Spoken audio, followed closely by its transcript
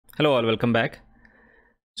Hello all, welcome back.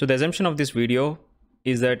 So the assumption of this video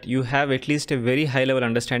is that you have at least a very high level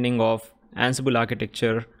understanding of Ansible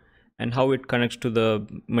architecture and how it connects to the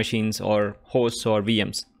machines or hosts or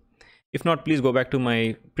VMs. If not, please go back to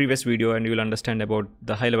my previous video and you will understand about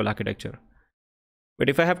the high level architecture. But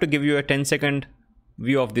if I have to give you a 10-second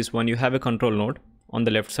view of this one, you have a control node on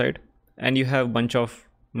the left side and you have a bunch of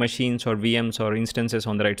machines or VMs or instances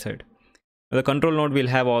on the right side. The control node will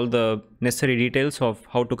have all the necessary details of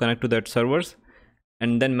how to connect to that servers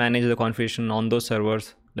and then manage the configuration on those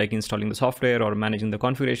servers, like installing the software or managing the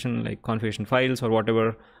configuration, like configuration files or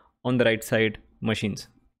whatever on the right side machines.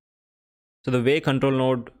 So the way control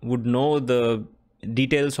node would know the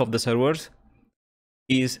details of the servers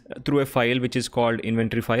is through a file which is called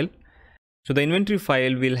inventory file. So the inventory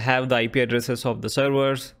file will have the IP addresses of the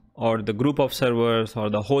servers or the group of servers or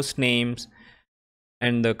the host names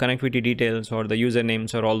and the connectivity details or the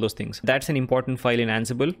usernames or all those things. That's an important file in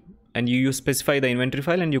Ansible, and you specify the inventory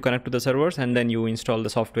file and you connect to the servers and then you install the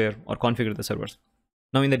software or configure the servers.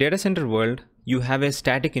 Now in the data center world, you have a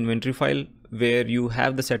static inventory file where you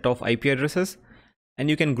have the set of IP addresses and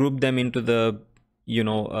you can group them into the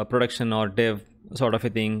production or dev sort of a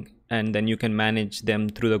thing, and then you can manage them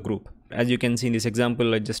through the group. As you can see in this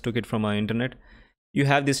example, I just took it from our internet. You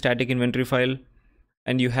have this static inventory file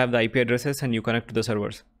and you have the IP addresses and you connect to the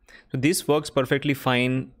servers. So this works perfectly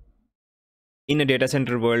fine in a data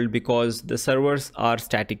center world because the servers are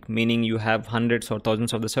static, meaning you have hundreds or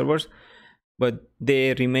thousands of the servers, but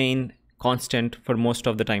they remain constant for most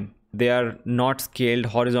of the time. They are not scaled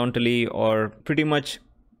horizontally or pretty much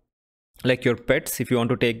like your pets, if you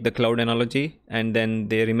want to take the cloud analogy, and then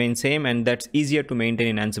they remain same, and that's easier to maintain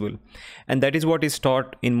in Ansible. And that is what is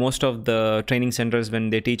taught in most of the training centers.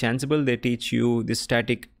 When they teach Ansible, they teach you this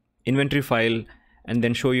static inventory file and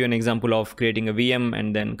then show you an example of creating a VM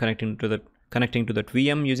and then connecting to that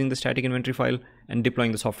VM using the static inventory file and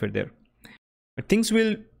deploying the software there. But things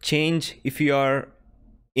will change if you are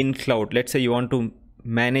in cloud. Let's say you want to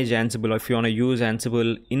manage Ansible, or if you want to use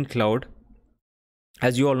Ansible in cloud.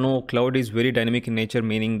 As you all know, cloud is very dynamic in nature,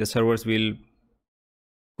 meaning the servers will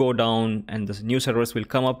go down and the new servers will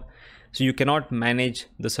come up. So you cannot manage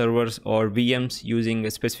the servers or VMs using a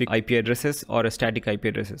specific IP addresses or a static IP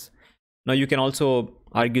addresses. Now you can also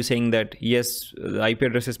argue saying that yes, the IP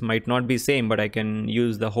addresses might not be same, but I can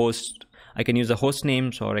use the host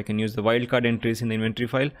names, or I can use the wildcard entries in the inventory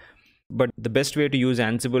file. But the best way to use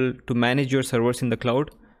Ansible to manage your servers in the cloud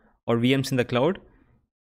or VMs in the cloud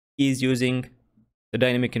is using the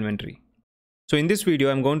dynamic inventory. So in this video,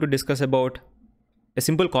 I'm going to discuss about a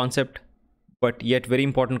simple concept, but yet very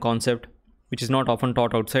important concept, which is not often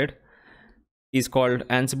taught outside, is called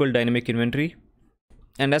Ansible Dynamic Inventory.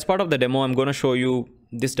 And as part of the demo, I'm going to show you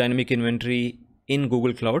this dynamic inventory in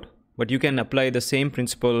Google Cloud, but you can apply the same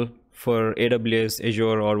principle for AWS,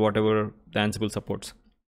 Azure, or whatever the Ansible supports.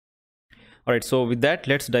 All right, so with that,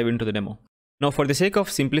 let's dive into the demo. Now, for the sake of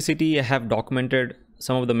simplicity, I have documented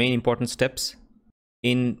some of the main important steps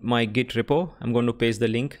in my Git repo. I'm going to paste the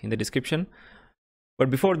link in the description. But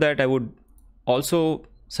before that, I would also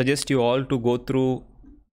suggest you all to go through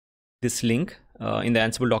this link in the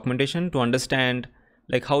Ansible documentation to understand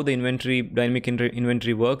like how the dynamic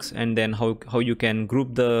inventory works, and then how you can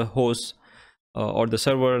group the hosts or the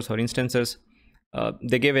servers or instances.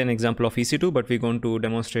 They gave an example of EC2, but we're going to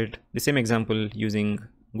demonstrate the same example using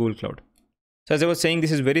Google Cloud. So as I was saying,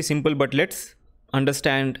 this is very simple, but let's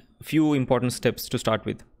understand a few important steps to start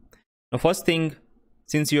with. Now, first thing,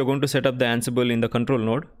 since you are going to set up the Ansible in the control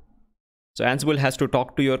node, so Ansible has to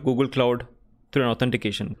talk to your Google Cloud through an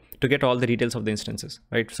authentication to get all the details of the instances,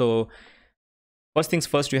 right? So first things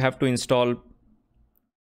first, you have to install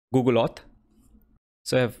Google Auth.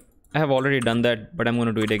 So I have already done that, but I'm going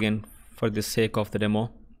to do it again for the sake of the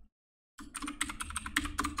demo.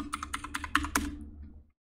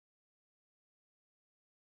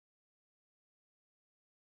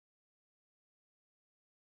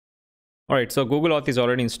 All right, so Google Auth is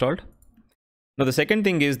already installed. Now the second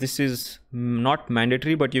thing is, this is not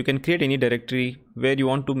mandatory, but you can create any directory where you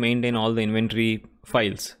want to maintain all the inventory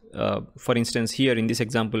files. For instance, here in this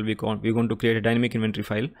example, we're going to create a dynamic inventory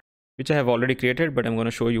file, which I have already created, but I'm going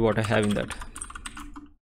to show you what I have in that.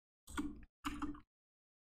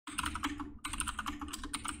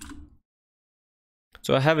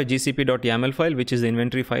 So I have a gcp.yaml file, which is the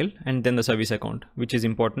inventory file, and then the service account, which is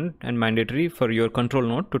important and mandatory for your control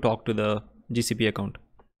node to talk to the GCP account.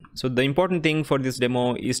 So the important thing for this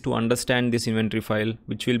demo is to understand this inventory file,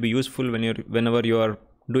 which will be useful whenever you are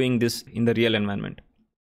doing this in the real environment.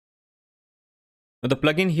 Now the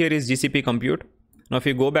plugin here is GCP Compute. Now if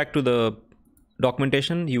you go back to the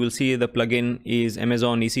documentation, you will see the plugin is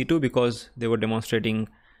Amazon EC2 because they were demonstrating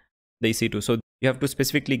the EC2. So you have to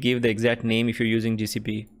specifically give the exact name if you're using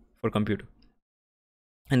GCP for compute.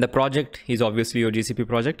 And the project is obviously your GCP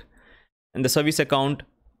project. And the service account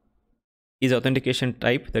is authentication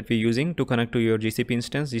type that we're using to connect to your GCP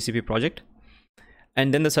instance, GCP project.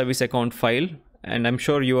 And then the service account file. And I'm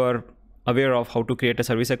sure you are aware of how to create a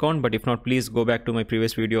service account, but if not, please go back to my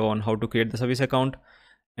previous video on how to create the service account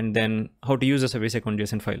and then how to use the service account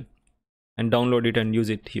JSON file and download it and use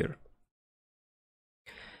it here.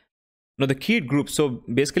 Now the keyed groups. So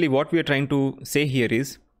basically what we are trying to say here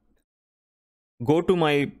is go to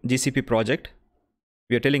my GCP project.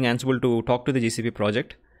 We are telling Ansible to talk to the GCP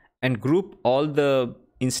project and group all the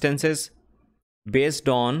instances based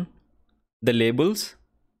on the labels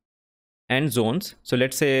and zones. So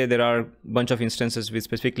let's say there are a bunch of instances with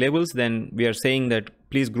specific labels, then we are saying that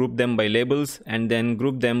please group them by labels and then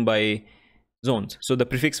group them by zones. So the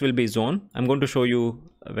prefix will be zone. I'm going to show you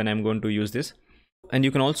when I'm going to use this. And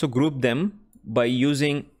you can also group them by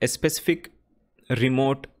using a specific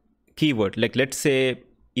remote keyword. Like let's say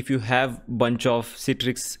if you have a bunch of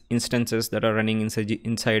Citrix instances that are running inside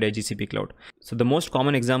a GCP cloud. So the most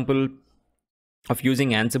common example of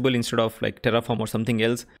using Ansible instead of like Terraform or something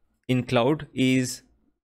else in cloud is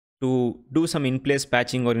to do some in-place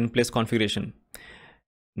patching or in-place configuration.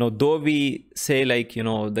 Now, though we say like, you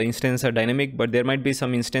know, the instances are dynamic, but there might be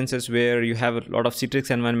some instances where you have a lot of Citrix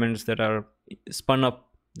environments that are spun up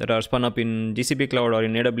in GCP cloud or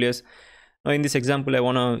in AWS. Now, in this example, I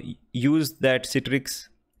want to use that Citrix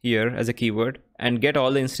here as a keyword and get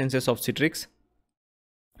all the instances of Citrix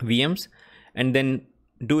VMs and then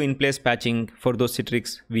do in-place patching for those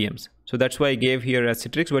Citrix VMs. So that's why I gave here as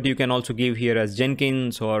Citrix, but you can also give here as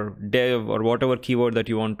Jenkins or dev or whatever keyword that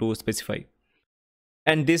you want to specify.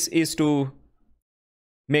 And this is to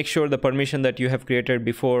make sure the permission that you have created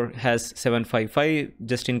before has 755,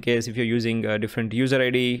 just in case if you're using a different user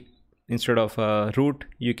ID instead of root,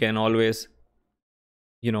 you can always,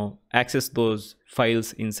 you know, access those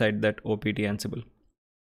files inside that OPT Ansible.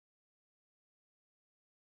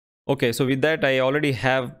 Okay, so with that, I already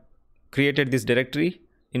have created this directory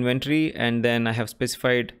inventory, and then I have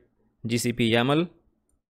specified GCP YAML,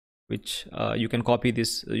 which you can copy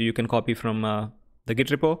this, you can copy from the Git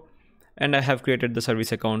repo, and I have created the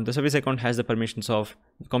service account. The service account has the permissions of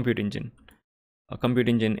Compute Engine, a Compute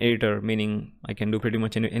Engine editor, meaning I can do pretty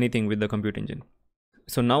much anything with the Compute Engine.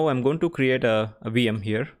 So now I'm going to create a VM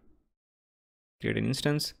here, create an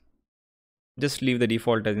instance. Just leave the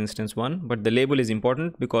default as instance 1, but the label is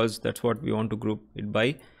important because that's what we want to group it by.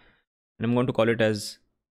 And I'm going to call it as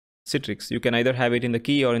Citrix. You can either have it in the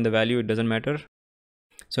key or in the value, it doesn't matter.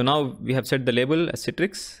 So now we have set the label as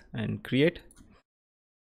Citrix and create.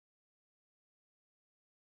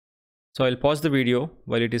 So I'll pause the video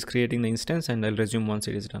while it is creating the instance and I'll resume once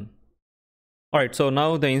it is done. All right, so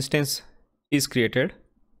now the instance is created.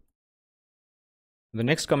 The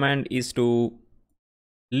next command is to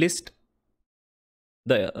list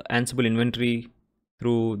the Ansible inventory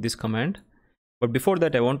through this command. But before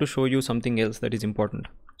that, I want to show you something else that is important.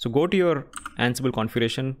 So go to your Ansible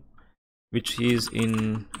configuration, which is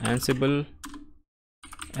in Ansible,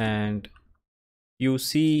 and you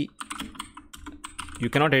see you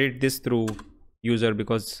cannot edit this through user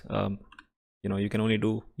because you know, you can only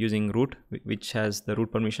do using root, which has the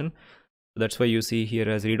root permission. That's why you see here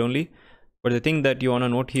as read only. But the thing that you want to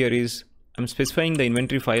note here is I'm specifying the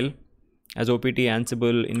inventory file as opt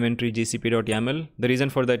ansible inventory gcp.yaml. The reason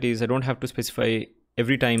for that is I don't have to specify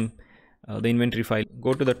every time the inventory file.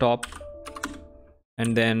 Go to the top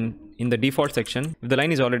and then in the default section, if the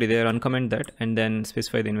line is already there, uncomment that and then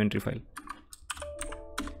specify the inventory file.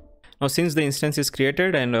 Now since the instance is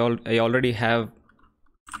created and I already have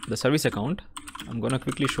the service account, I'm gonna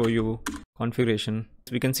quickly show you configuration.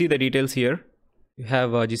 So we can see the details here. You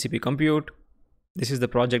have a GCP compute. This is the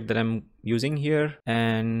project that I'm using here,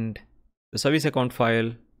 and the service account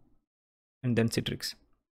file, and then Citrix.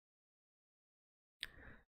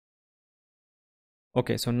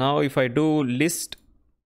 Okay, so now if I do list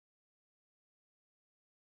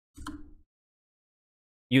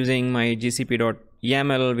using my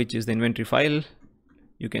gcp.yaml, which is the inventory file,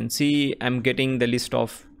 you can see I'm getting the list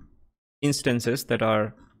of instances that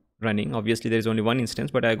are running. Obviously there is only one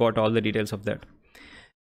instance, but I got all the details of that.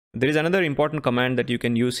 There is another important command that you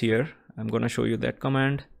can use here. I'm going to show you that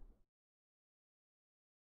command,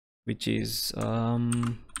 which is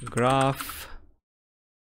graph.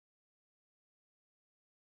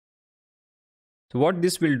 So what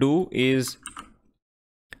this will do is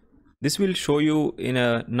this will show you in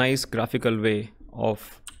a nice graphical way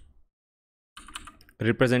of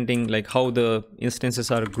representing like how the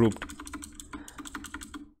instances are grouped.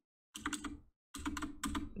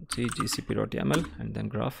 gcp.yaml and then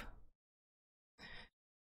graph.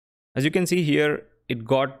 As you can see here, it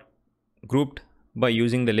got grouped by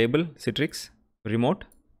using the label Citrix remote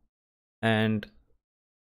and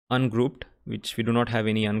ungrouped, which we do not have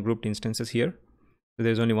any ungrouped instances here. So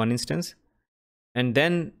there's only one instance. And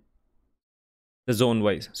then the zone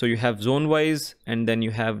wise. So you have zone wise and then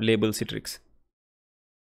you have label Citrix.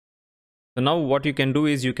 So now what you can do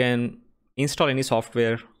is you can install any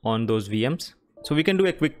software on those VMs. So we can do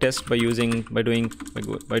a quick test by doing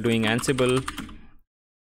Ansible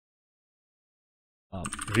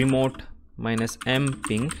remote -m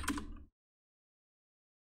ping.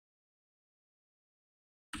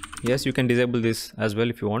 Yes, you can disable this as well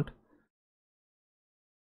if you want.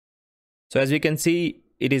 So as we can see,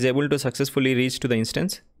 it is able to successfully reach to the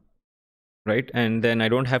instance, right? And then I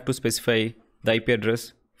don't have to specify the IP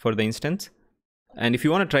address for the instance. And if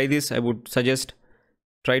you want to try this, I would suggest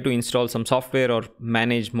try to install some software or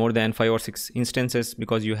manage more than 5 or 6 instances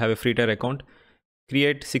because you have a free tier account.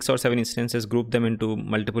 Create 6 or 7 instances, group them into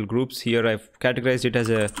multiple groups. Here I've categorized it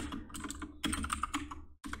as a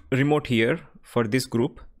remote here for this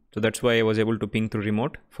group. So that's why I was able to ping through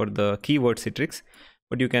remote for the keyword Citrix,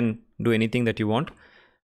 but you can do anything that you want.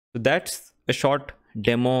 So that's a short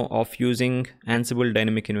demo of using Ansible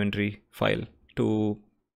Dynamic Inventory file to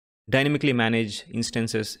dynamically manage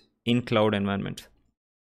instances in cloud environments.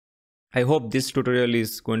 I hope this tutorial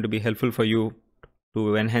is going to be helpful for you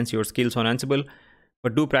to enhance your skills on Ansible,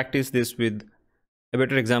 but do practice this with a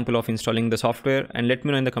better example of installing the software, and let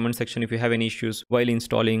me know in the comment section if you have any issues while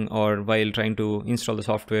installing or while trying to install the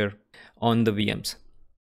software on the VMs.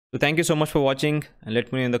 So thank you so much for watching, and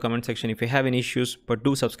let me know in the comment section if you have any issues, but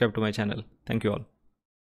do subscribe to my channel. Thank you all.